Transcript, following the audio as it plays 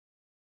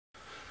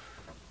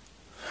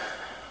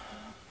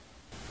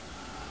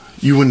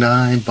You and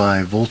I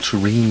by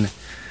Voltairine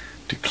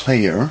de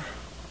Cleyre.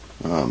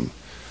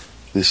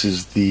 This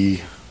is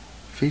the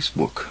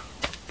Facebook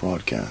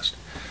broadcast.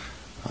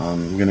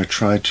 I'm going to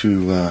try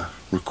to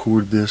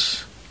record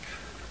this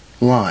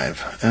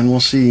live, and we'll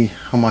see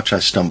how much I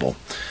stumble.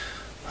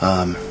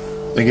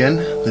 Again,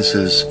 this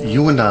is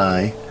You and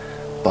I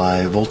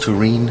by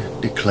Voltairine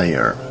de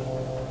Cleyre.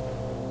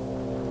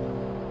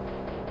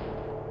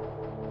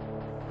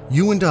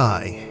 You and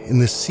I in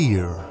the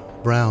sere,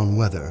 brown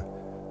weather,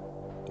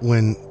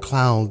 when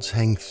clouds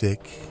hang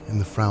thick in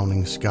the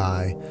frowning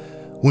sky,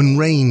 when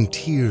rain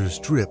tears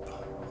drip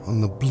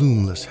on the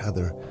bloomless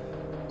heather,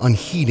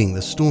 unheeding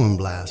the storm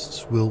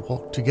blasts, we'll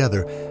walk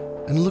together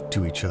and look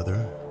to each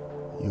other,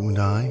 you and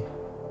I.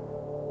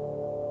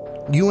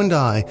 You and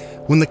I,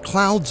 when the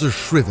clouds are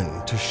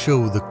shriven to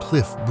show the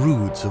cliff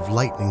broods of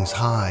lightnings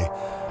high,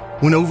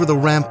 when over the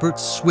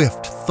ramparts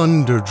swift,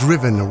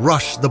 thunder-driven,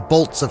 rush the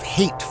bolts of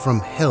hate from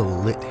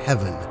hell-lit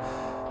heaven,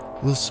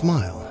 we'll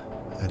smile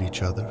at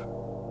each other,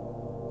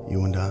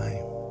 you and I.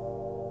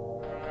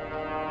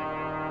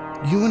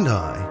 You and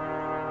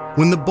I,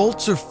 when the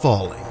bolts are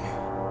falling,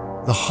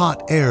 the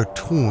hot air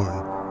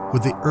torn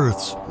with the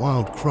earth's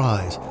wild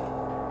cries,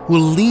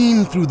 we'll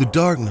lean through the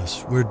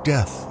darkness where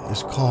death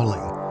is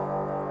calling.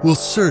 We'll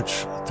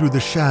search through the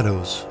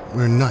shadows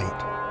where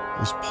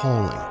night is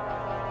palling,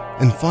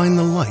 and find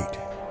the light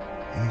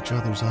in each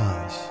other's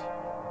eyes.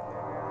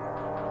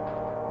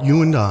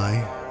 You and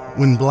I,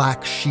 when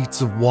black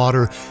sheets of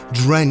water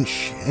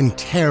drench and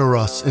tear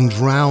us and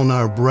drown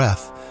our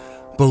breath,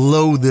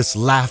 below this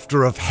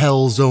laughter of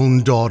hell's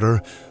own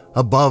daughter,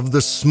 above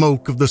the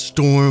smoke of the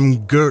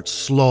storm-girt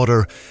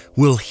slaughter,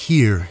 we'll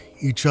hear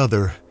each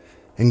other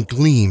and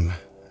gleam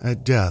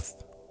at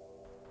death.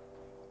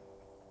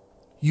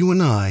 You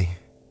and I,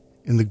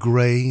 in the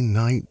gray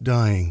night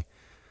dying,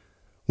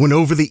 when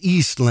over the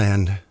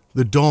eastland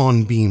the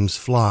dawn beams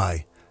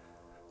fly,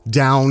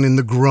 down in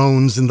the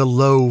groans and the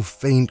low,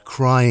 faint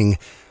crying,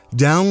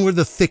 down where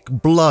the thick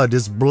blood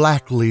is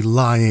blackly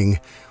lying,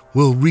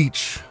 we'll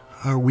reach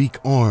our weak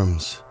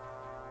arms,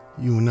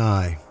 you and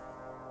I.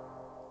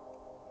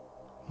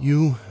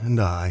 You and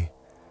I,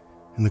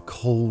 in the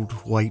cold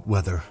white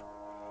weather,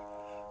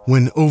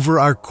 when over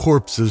our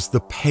corpses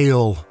the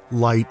pale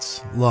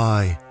lights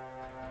lie,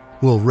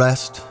 we'll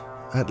rest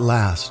at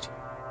last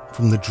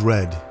from the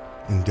dread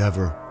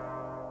endeavor,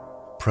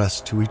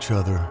 pressed to each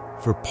other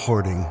for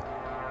parting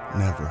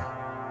never,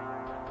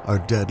 our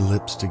dead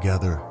lips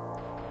together,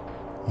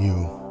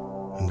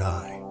 you and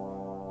I.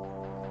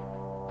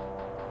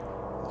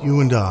 You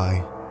and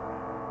I,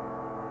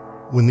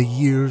 when the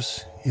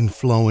years in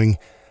flowing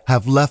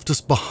have left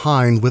us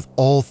behind with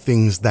all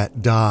things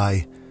that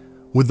die,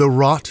 with the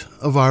rot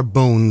of our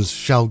bones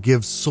shall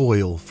give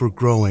soil for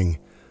growing,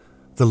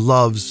 the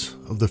loves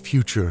of the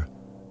future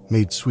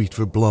made sweet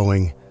for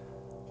blowing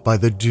by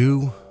the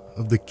dew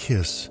of the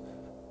kiss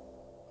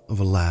of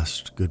a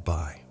last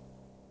goodbye.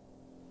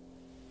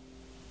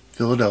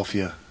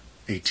 Philadelphia,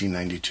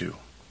 1892.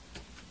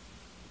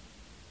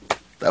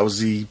 That was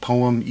the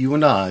poem You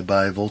and I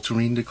by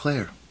Voltairine de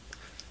Cleyre.